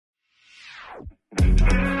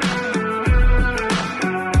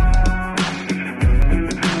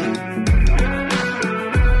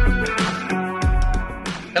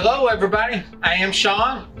Hello everybody, I am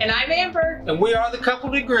Sean. And I'm Amber. And we are the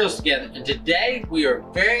couple that grills together. And today we are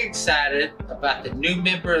very excited about the new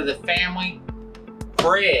member of the family,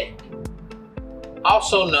 Fred.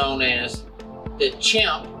 Also known as the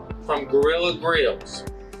Chimp from Grilla Grills.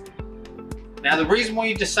 Now the reason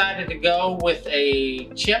we decided to go with a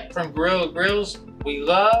Chimp from Grilla Grills, we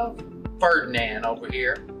love Ferdinand over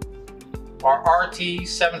here. Our RT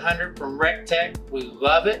 700 from RecTech, we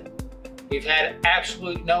love it. We've had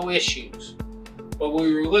absolutely no issues. But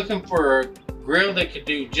we were looking for a grill that could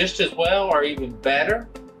do just as well or even better.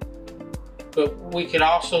 But we could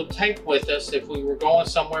also take with us if we were going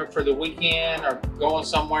somewhere for the weekend or going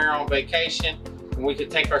somewhere on vacation, and we could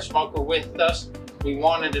take our smoker with us. We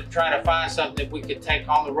wanted to try to find something that we could take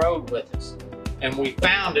on the road with us. And we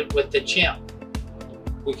found it with the Chimp.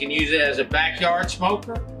 We can use it as a backyard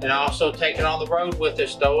smoker and also take it on the road with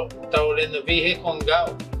us, throw it in the vehicle and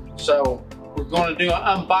go. So we're going to do an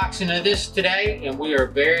unboxing of this today, and we are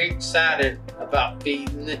very excited about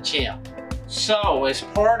feeding the Chimp. So as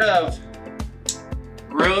part of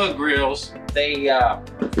Grilla Grills, they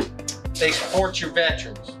support your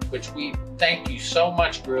veterans, which we thank you so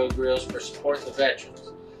much, Grilla Grills, for supporting the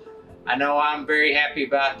veterans. I know I'm very happy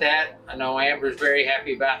about that. I know Amber's very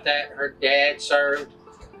happy about that. Her dad served.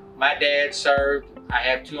 My dad served. I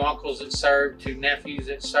have two uncles that served, two nephews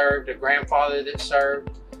that served, a grandfather that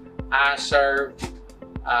served. I served.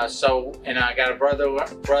 And I got a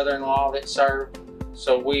brother-in-law that served.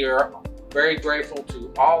 So we are very grateful to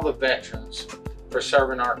all the veterans for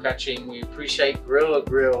serving our country, and we appreciate Grilla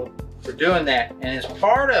Grill for doing that. And as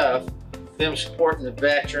part of them supporting the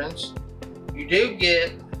veterans, you do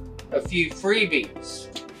get a few freebies,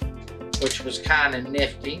 which was kind of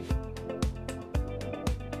nifty.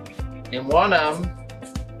 And one of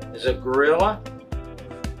them is a Grilla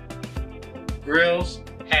Grills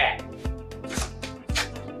hat.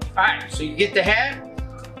 All right, so you get the hat.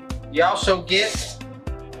 You also get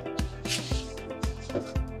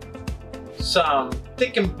some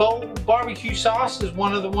thick and bold barbecue sauce is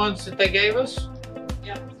one of the ones that they gave us.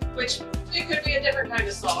 Yep, which it could be a different kind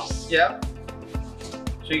of sauce. Yep.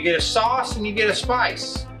 So you get a sauce and you get a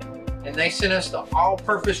spice. And they sent us the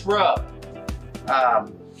all-purpose rub.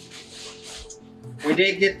 We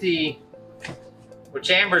did get the,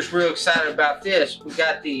 which Amber's real excited about this, we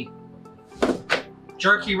got the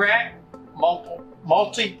jerky rack,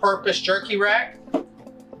 multi-purpose jerky rack,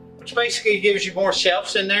 which basically gives you more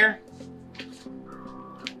shelves in there.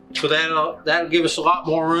 So that'll give us a lot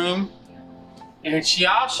more room. And she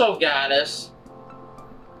also got us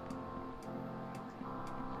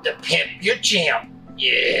the Pimp Your Chimp.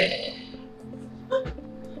 Yeah.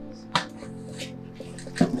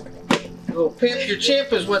 Little Pimp Your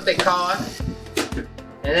Chimp is what they call it.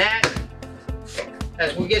 And that,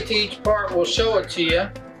 as we get to each part, we'll show it to you.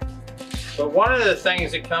 But one of the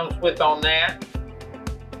things that comes with on that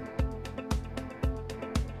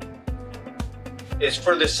is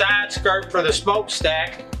for the side skirt for the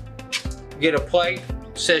smokestack. Get a plate,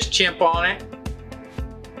 says Chimp on it.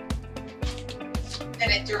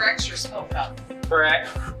 And it directs your smoke up. Correct.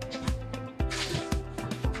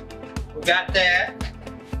 We got that.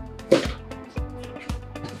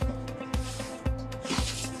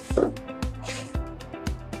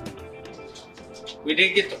 We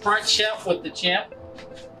did get the front shelf with the Chimp.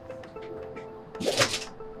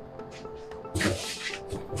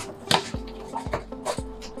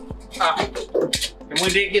 And we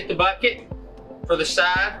did get the bucket for the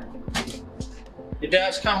side. It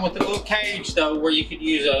does come with a little cage though, where you could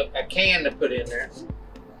use a can to put in there.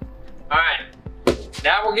 All right,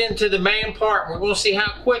 now we're getting to the main part. We're gonna see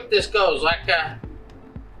how quick this goes. Like I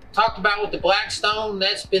talked about with the Blackstone,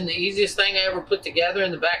 that's been the easiest thing I ever put together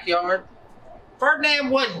in the backyard. Ferdinand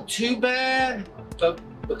wasn't too bad, but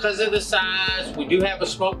because of the size, we do have a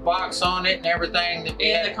smoke box on it and everything.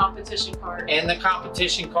 And the competition cart. And the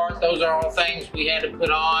competition cart. Those are all things we had to put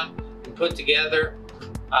on and put together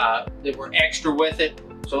that were extra with it.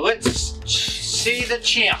 So let's see the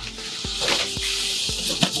Chimp.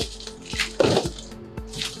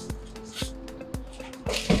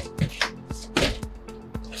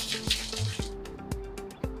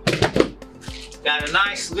 Got a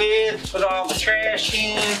nice lid, put all the trash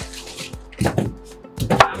in.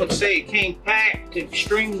 I would say it came packed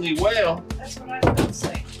extremely well. That's what I was going to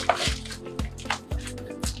say.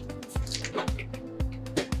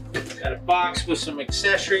 Got a box with some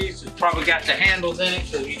accessories. It's probably got the handles in it,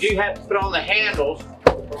 because you do have to put on the handles.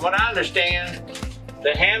 From what I understand,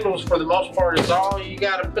 the handles for the most part is all you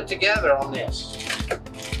got to put together on this.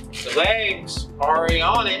 The legs are already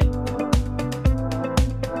on it.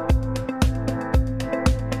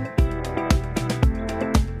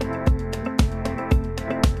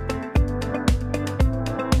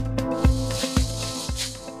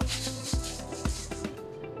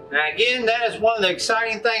 Now again, that is one of the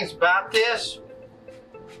exciting things about this,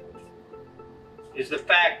 is the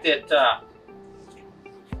fact that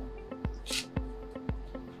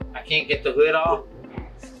I can't get the lid off.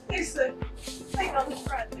 There's the thing on the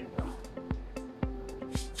front.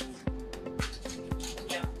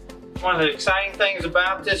 One of the exciting things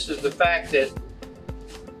about this is the fact that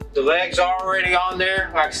the legs are already on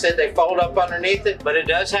there. Like I said, they fold up underneath it, but it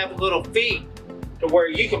does have little feet to where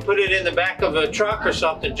you can put it in the back of a truck or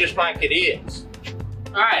something just like it is.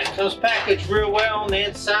 All right, so it's packaged real well on the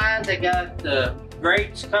inside. They got the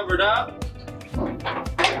grates covered up.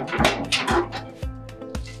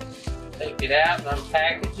 Take it out and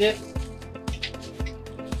unpackage it.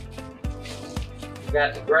 We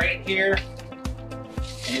got the grate here,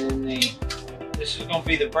 and this is going to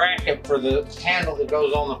be the bracket for the handle that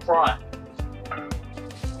goes on the front.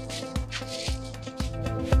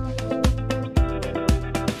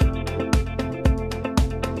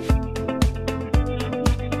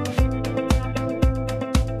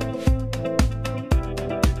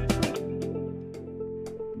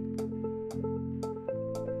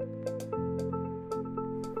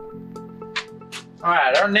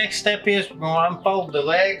 Alright, our next step is we're going to unfold the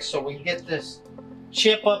legs so we can get this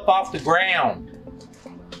chip up off the ground.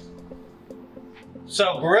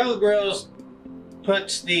 So Grilla Grills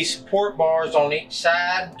puts these support bars on each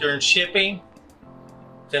side during shipping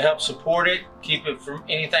to help support it, keep it from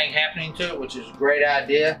anything happening to it, which is a great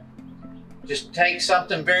idea. Just take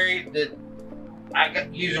something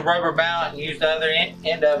use a rubber mallet and use the other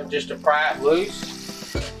end of it just to pry it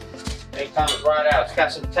loose. It comes right out. It's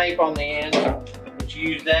got some tape on the end.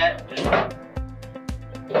 Use that, just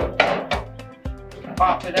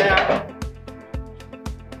pop it out.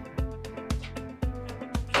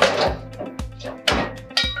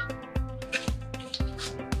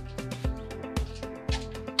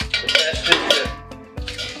 That's just to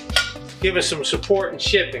give us some support in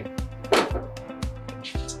shipping.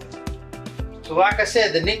 So like I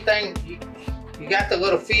said, the neat thing, you got the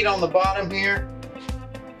little feet on the bottom here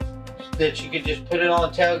that you could just put it on the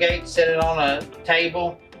tailgate, set it on a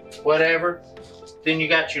table, whatever. Then you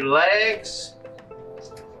got your legs.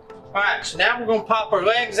 All right, so now we're gonna pop our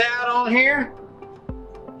legs out on here.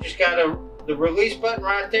 Just got the release button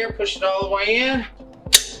right there, push it all the way in.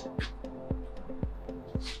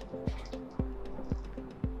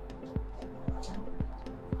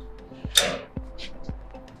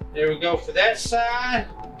 There we go for that side.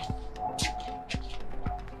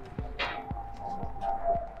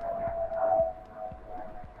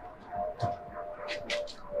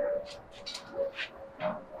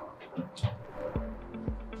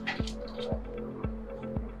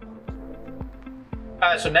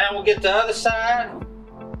 Alright, so now we'll get the other side.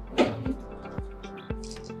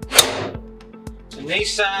 And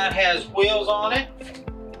this side has wheels on it.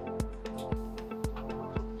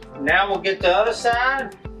 Now we'll get the other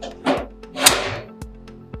side.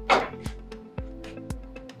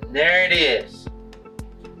 There it is.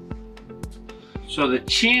 So the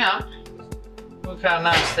Chimp, look how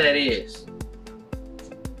nice that is.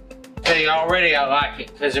 I tell you already I like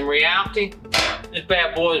it, because in reality, this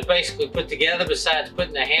bad boy is basically put together besides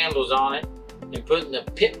putting the handles on it and putting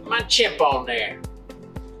my Chimp on there.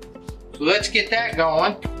 So let's get that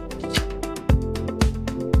going.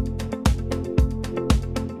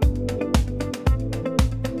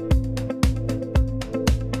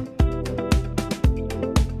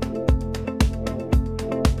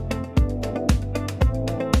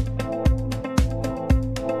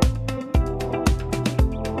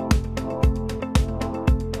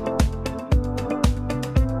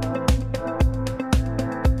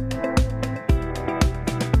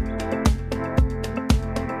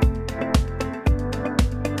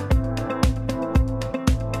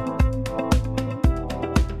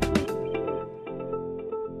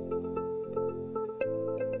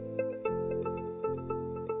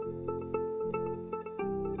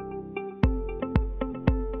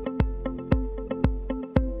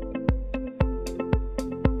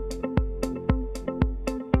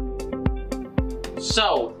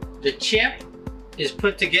 So the Chimp is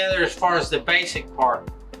put together as far as the basic part.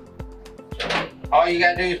 All you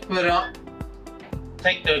gotta do is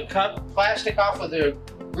take the plastic off of the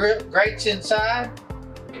grates inside,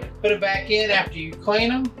 put it back in after you clean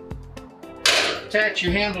them, attach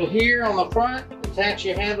your handle here on the front, attach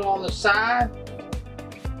your handle on the side.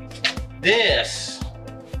 This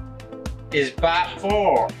is by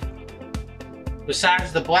far,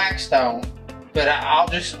 besides the Blackstone, but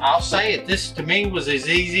I'll say it, this to me was as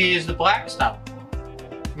easy as the Blackstone.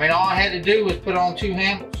 I mean, all I had to do was put on 2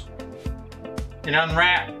 handles and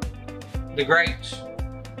unwrap the grates.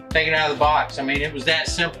 take it out of the box. I mean, it was that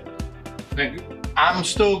simple. I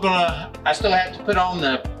still have to put on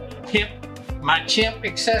my Chimp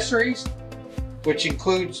accessories, which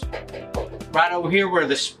includes right over here where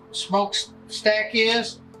the smokestack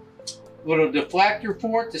is, little deflector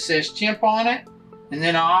for it that says Chimp on it. And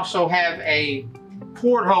then I also have a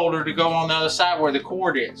cord holder to go on the other side where the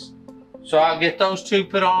cord is. So I'll get those two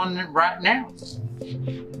put on right now.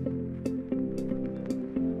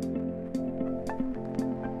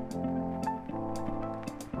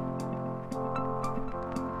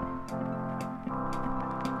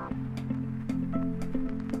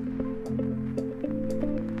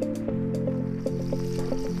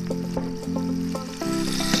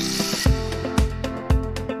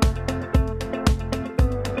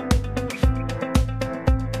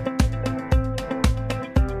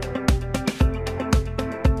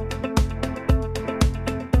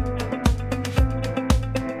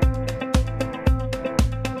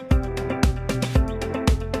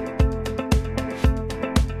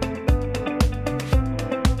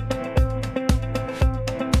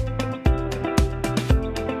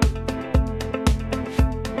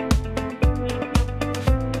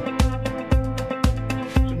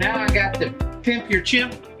 Pimp your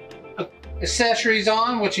Chimp accessories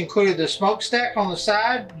on, which included the smokestack on the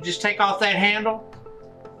side. You just take off that handle,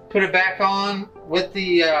 put it back on with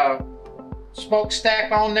the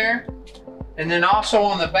smokestack on there, and then also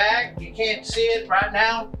on the back, you can't see it right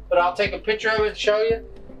now, but I'll take a picture of it and show you.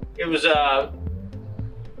 It was a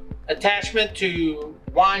attachment to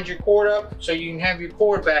wind your cord up so you can have your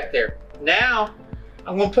cord back there. Now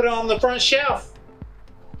I'm going to put it on the front shelf.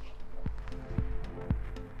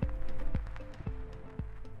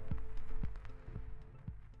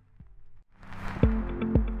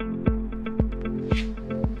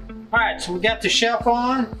 All right, so we got the shelf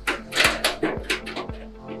on.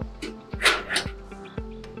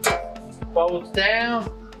 Folds down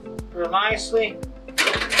real nicely.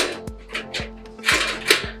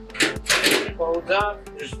 Folds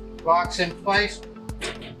up, just locks in place.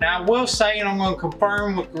 Now I will say, and I'm going to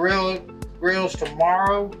confirm with Grilla Grills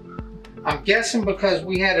tomorrow, I'm guessing because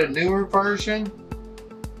we had a newer version,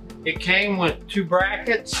 it came with 2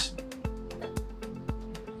 brackets.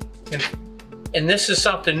 And this is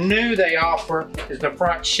something new they offer, is the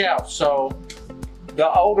front shelf. So the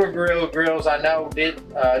older Grilla Grills I know did,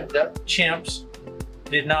 the Chimps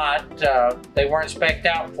did not, they weren't spec'd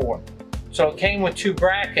out for it. So it came with 2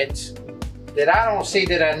 brackets that I don't see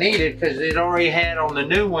that I needed, because it already had on the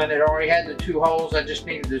new one, it already had the 2 holes. I just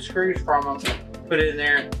needed the screws from them, put it in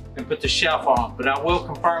there and put the shelf on. But I will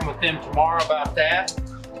confirm with them tomorrow about that.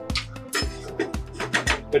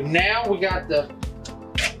 But now we got the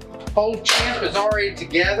whole Chimp is already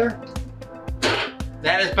together.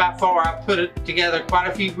 That is by far, I've put it together quite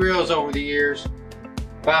a few grills over the years.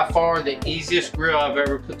 By far the easiest grill I've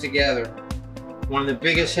ever put together. One of the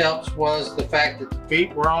biggest helps was the fact that the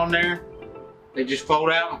feet were on there. They just fold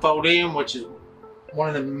out and fold in, which is one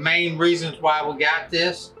of the main reasons why we got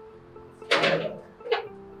this.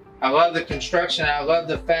 I love the construction. I love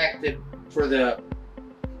the fact that for the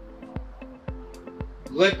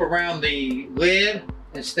lip around the lid,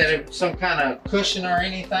 instead of some kind of cushion or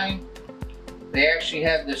anything, they actually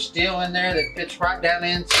have the steel in there that fits right down the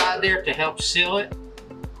inside there to help seal it.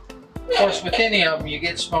 Of course, with any of them, you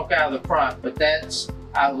get smoke out of the front, but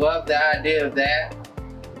I love the idea of that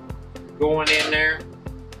going in there.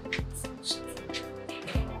 It's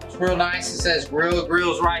real nice. It says Grilla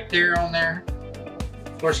Grills right there on there.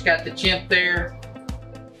 Of course, got the Chimp there.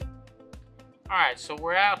 All right, so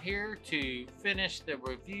we're out here to finish the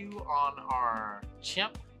review on our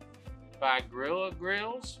Chimp by Grilla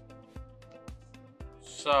Grills.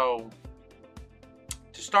 So,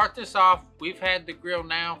 to start this off, we've had the grill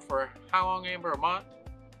now for how long, Amber? A month?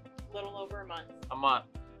 A little over a month. A month.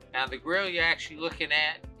 Now, the grill you're actually looking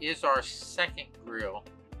at is our second grill.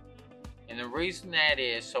 And the reason that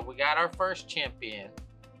is, so we got our first Chimp in,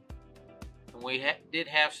 and we did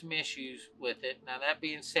have some issues with it. Now, that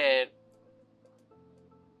being said,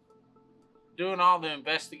 doing all the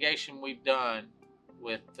investigation we've done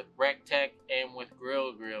with the RecTech and with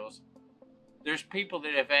Grilla Grills, there's people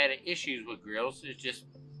that have had issues with grills. It's just,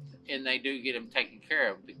 and they do get them taken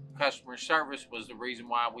care of. The customer service was the reason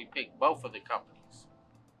why we picked both of the companies.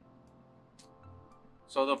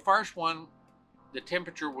 So the first one, the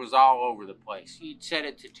temperature was all over the place. You'd set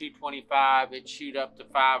it to 225, it'd shoot up to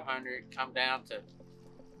 500, come down to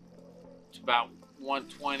about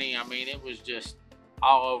 120. I mean, it was just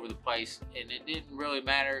all over the place, and it didn't really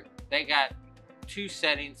matter. They got 2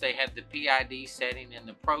 settings. They had the PID setting and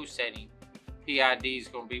the Pro setting. PID is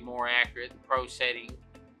going to be more accurate. The Pro setting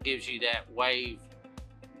gives you that wave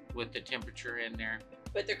with the temperature in there.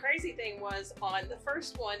 But the crazy thing was, on the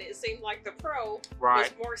first one, it seemed like the Pro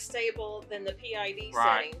Right. was more stable than the PID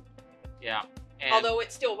Right. setting. Yeah. And Although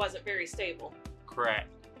it still wasn't very stable. correct.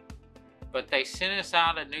 But they sent us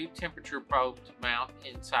out a new temperature probe to mount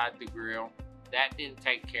inside the grill. That didn't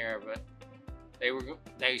take care of it.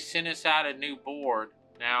 They sent us out a new board.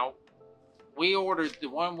 Now, we ordered, the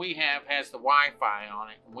one we have has the Wi-Fi on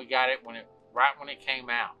it, and we got it right when it came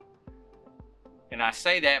out. And I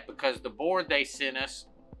say that because the board they sent us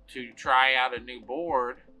to try out a new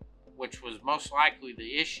board, which was most likely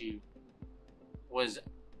the issue, was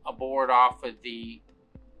a board off of the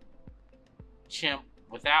Chimp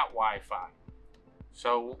without Wi-Fi.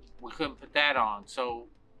 So we couldn't put that on. So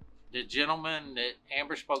the gentleman that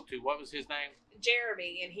Amber spoke to, what was his name?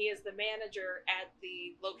 Jeremy, and he is the manager at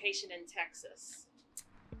the location in Texas.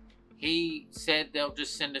 He said they'll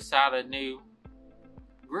just send us out a new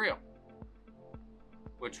grill,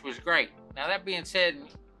 which was great. Now, that being said,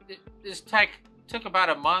 this took about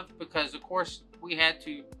a month because, of course, we had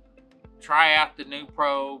to try out the new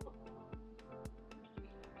probe.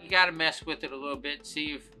 You got to mess with it a little bit,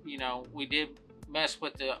 see if, we did mess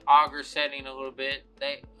with the auger setting a little bit,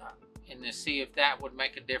 and to see if that would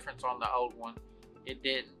make a difference on the old one. It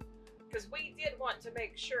didn't. Because we did want to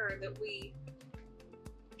make sure that we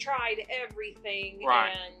tried everything,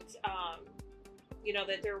 right. And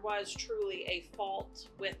that there was truly a fault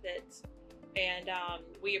with it, and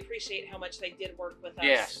we appreciate how much they did work with us.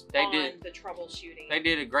 Yes, they on did. The troubleshooting. They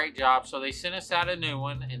did a great job. So they sent us out a new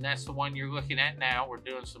one, and that's the one you're looking at now. We're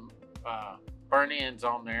doing some burn ends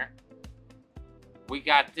on there. We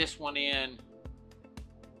got this one in.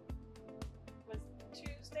 Was it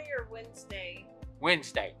Tuesday or Wednesday?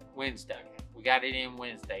 Wednesday. We got it in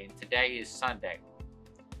Wednesday, and today is Sunday.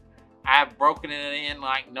 I've broken it in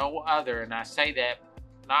like no other, and I say that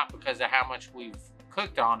not because of how much we've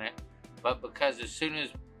cooked on it, but because as soon as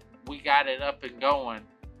we got it up and going,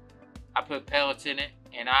 I put pellets in it,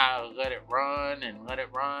 and I let it run and let it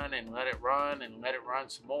run and let it run and let it run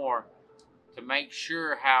some more to make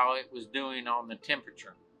sure how it was doing on the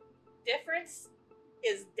temperature. Difference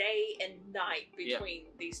is day and night between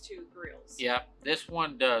these two grills. Yep, this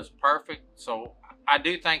one does perfect. So I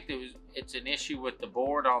do think it's an issue with the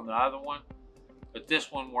board on the other one, but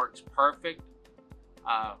this one works perfect.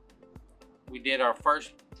 We did our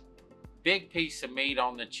first big piece of meat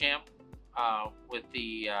on the Chimp with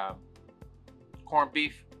the corned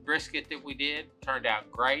beef brisket that we did. Turned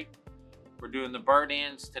out great. We're doing the bird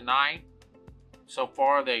ends tonight. So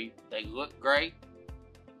far they look great.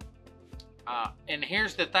 And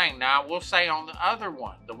here's the thing. Now, I will say on the other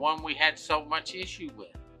one, the one we had so much issue with,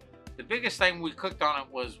 the biggest thing we cooked on it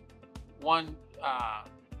was one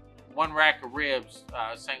rack of ribs,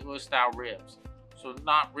 St. Louis style ribs. So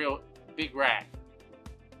not real big rack.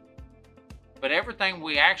 But everything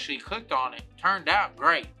we actually cooked on it turned out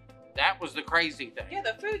great. That was the crazy thing. Yeah,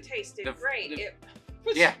 the food tasted great. It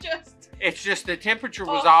was it's just the temperature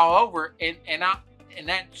was all over, and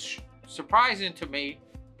that's surprising to me.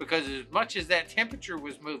 Because as much as that temperature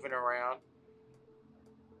was moving around,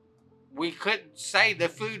 we couldn't say the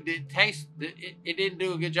food didn't taste, it didn't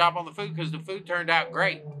do a good job on the food because the food turned out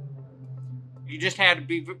great. You just had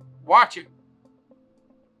to watch it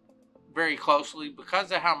very closely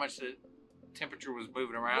because of how much the temperature was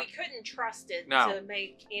moving around. We couldn't trust it to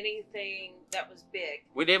make anything that was big.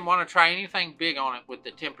 We didn't want to try anything big on it with the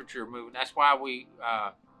temperature moving. That's why we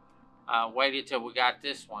waited till we got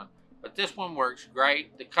this one. But this one works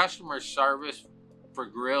great. The customer service for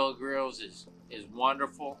Grilla Grills is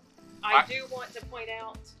wonderful. I do want to point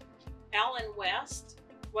out, Alan West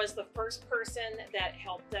was the first person that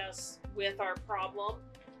helped us with our problem.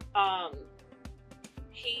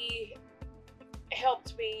 He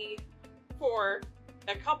helped me for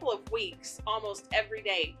a couple of weeks, almost every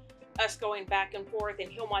day, us going back and forth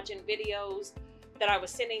and him watching videos that I was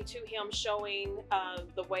sending to him showing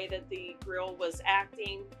the way that the grill was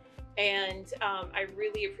acting. And I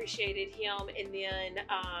really appreciated him. And then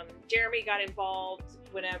Jeremy got involved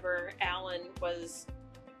whenever Alan was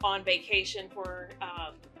on vacation for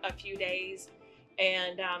a few days.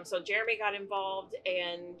 And so Jeremy got involved,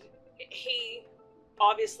 and he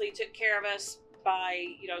obviously took care of us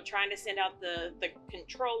by, trying to send out the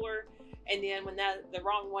controller. And then when the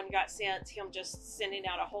wrong one got sent, him just sending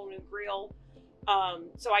out a whole new grill.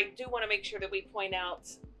 So I do want to make sure that we point out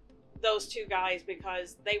those two guys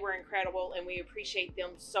because they were incredible and we appreciate them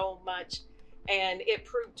so much. And it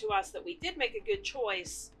proved to us that we did make a good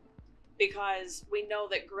choice because we know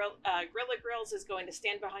that Grilla Grills is going to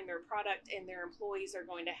stand behind their product and their employees are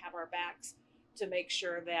going to have our backs to make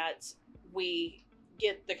sure that we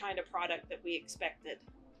get the kind of product that we expected.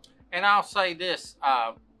 And I'll say this,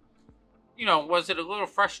 you know, was it a little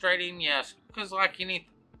frustrating? Yes, because like any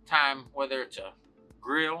time, whether it's a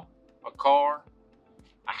grill, a car,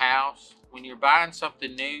 a house, when you're buying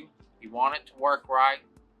something new, you want it to work right,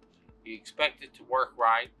 you expect it to work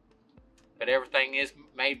right, but everything is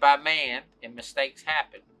made by man and mistakes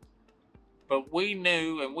happen. But we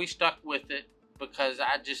knew and we stuck with it because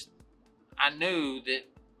I knew that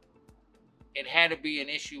it had to be an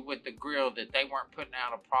issue with the grill, that they weren't putting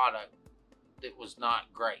out a product that was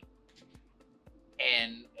not great.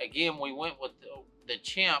 And again, we went with the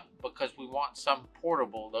Chimp because we want something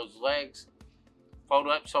portable. Those legs fold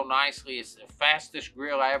up so nicely. It's the fastest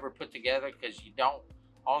grill I ever put together because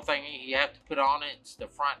only thing you have to put on it is the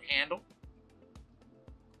front handle.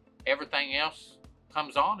 Everything else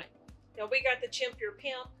comes on it. Now we got the Chimp Your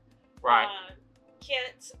Pimp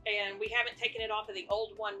kit, and we haven't taken it off of the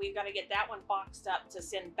old one. We've got to get that one boxed up to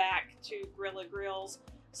send back to Grilla Grills.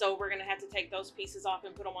 So we're going to have to take those pieces off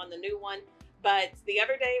and put them on the new one. But the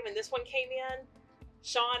other day when this one came in,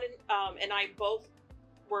 Sean and I both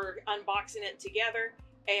were unboxing it together,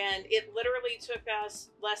 and it literally took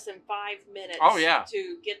us less than 5 minutes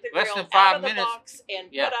to get the grill out of the box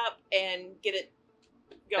and put up and get it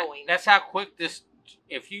going. That's how quick this,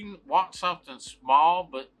 if you want something small,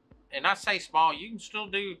 and I say small, you can still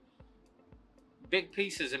do big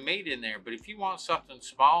pieces of meat in there, but if you want something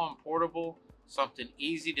small and portable, something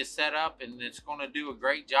easy to set up and it's going to do a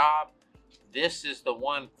great job, this is the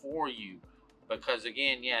one for you. Because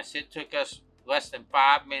again, yes, it took us less than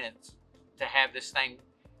 5 minutes to have this thing,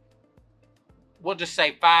 we'll just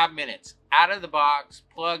say 5 minutes out of the box,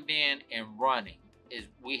 plugged in and running.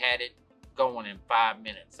 We had it going in 5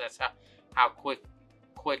 minutes. That's how quick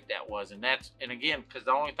that was. And again, because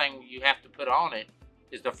the only thing you have to put on it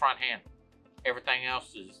is the front handle. Everything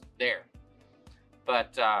else is there.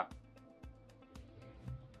 But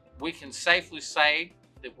we can safely say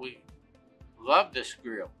that we love this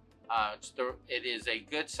grill. It is a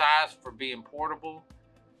good size for being portable.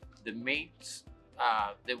 The meats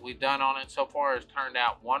that we've done on it so far has turned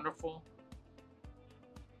out wonderful.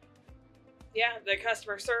 Yeah, the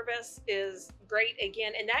customer service is great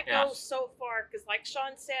again, and that goes so far because, like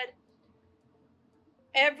Sean said,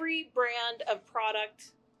 every brand of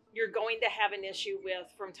product you're going to have an issue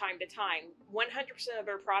with from time to time. 100% of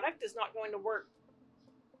their product is not going to work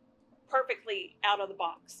perfectly out of the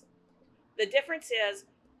box. The difference is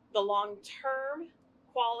the long-term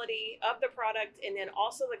quality of the product, and then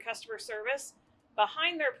also the customer service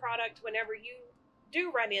behind their product whenever you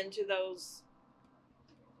do run into those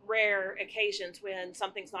rare occasions when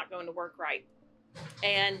something's not going to work right.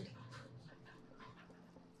 And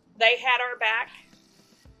they had our back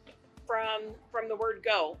from the word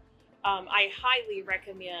go. I highly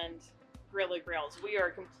recommend Grilla Grills. We are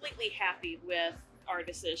completely happy with our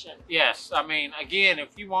decision. Yes, I mean, again,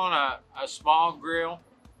 if you want a small grill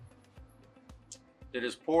that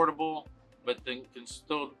is portable but then can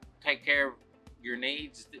still take care of your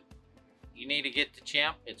needs, you need to get the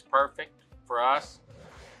Chimp. It's perfect for us.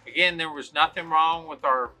 Again, there was nothing wrong with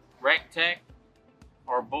our Rectech,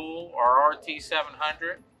 our Bull, our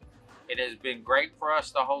RT700. It has been great for us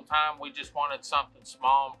the whole time. We just wanted something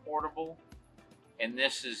small and portable, and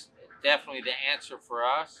this is definitely the answer for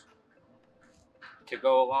us to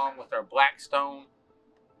go along with our Blackstone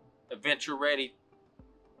Adventure Ready,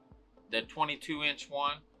 the 22-inch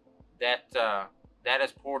one. That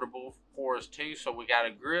is portable for us too. So we got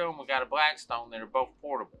a grill and we got a Blackstone that are both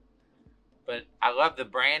portable. But I love the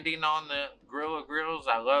branding on the Grilla Grills.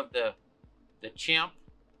 I love the Chimp,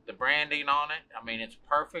 the branding on it. I mean, it's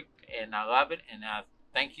perfect, and I love it. And I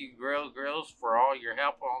thank you, Grilla Grills, for all your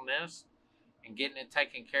help on this and getting it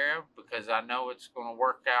taken care of, because I know it's going to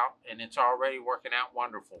work out, and it's already working out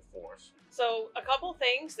wonderful for us. So a couple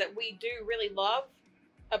things that we do really love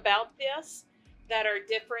about this that are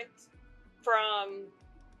different from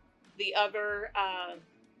the other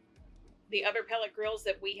pellet grills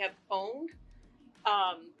that we have owned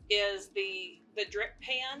is the drip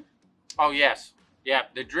pan. Oh yes, yeah,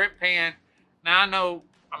 the drip pan. Now I know,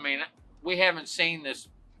 I mean, we haven't seen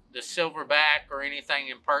the silverback or anything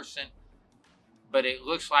in person, but it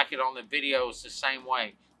looks like it on the videos the same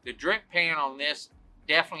way. The drip pan on this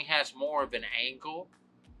definitely has more of an angle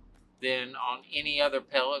than on any other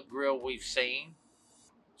pellet grill we've seen.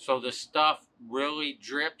 So the stuff really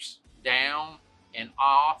drips down and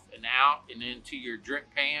off and out and into your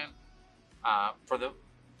drip pan. For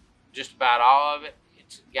just about all of it,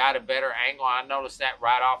 it's got a better angle. I noticed that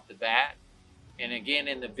right off the bat. And again,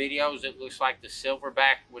 in the videos, it looks like the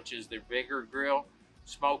silverback, which is the bigger grill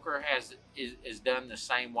smoker, is done the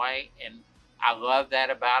same way, and I love that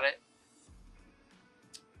about it.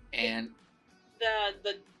 And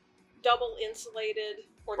the double insulated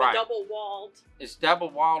or the Right. double walled. it's double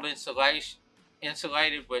walled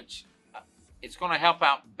insulated, which it's going to help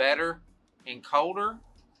out better in colder.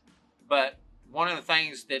 But one of the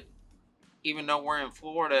things that, even though we're in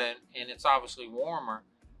Florida and it's obviously warmer,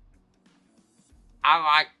 I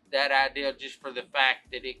like that idea just for the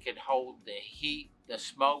fact that it could hold the heat, the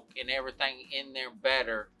smoke, and everything in there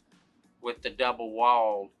better with the double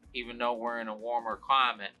walled, even though we're in a warmer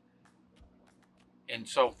climate. And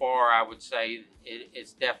so far, I would say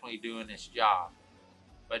it's definitely doing its job.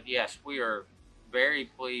 But yes, we are very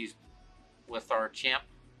pleased with our Chimp,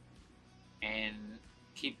 and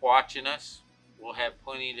keep watching us. We'll have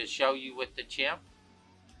plenty to show you with the Chimp.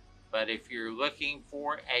 But if you're looking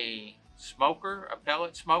for a smoker, a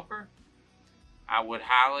pellet smoker, I would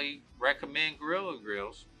highly recommend Grilla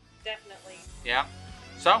Grills. Definitely. Yeah.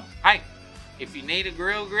 So, hey, if you need a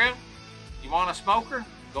Grilla Grill, you want a smoker,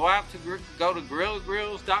 go to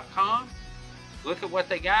grillagrills.com, look at what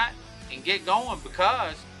they got, and get going,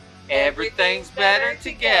 because everything's better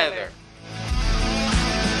together.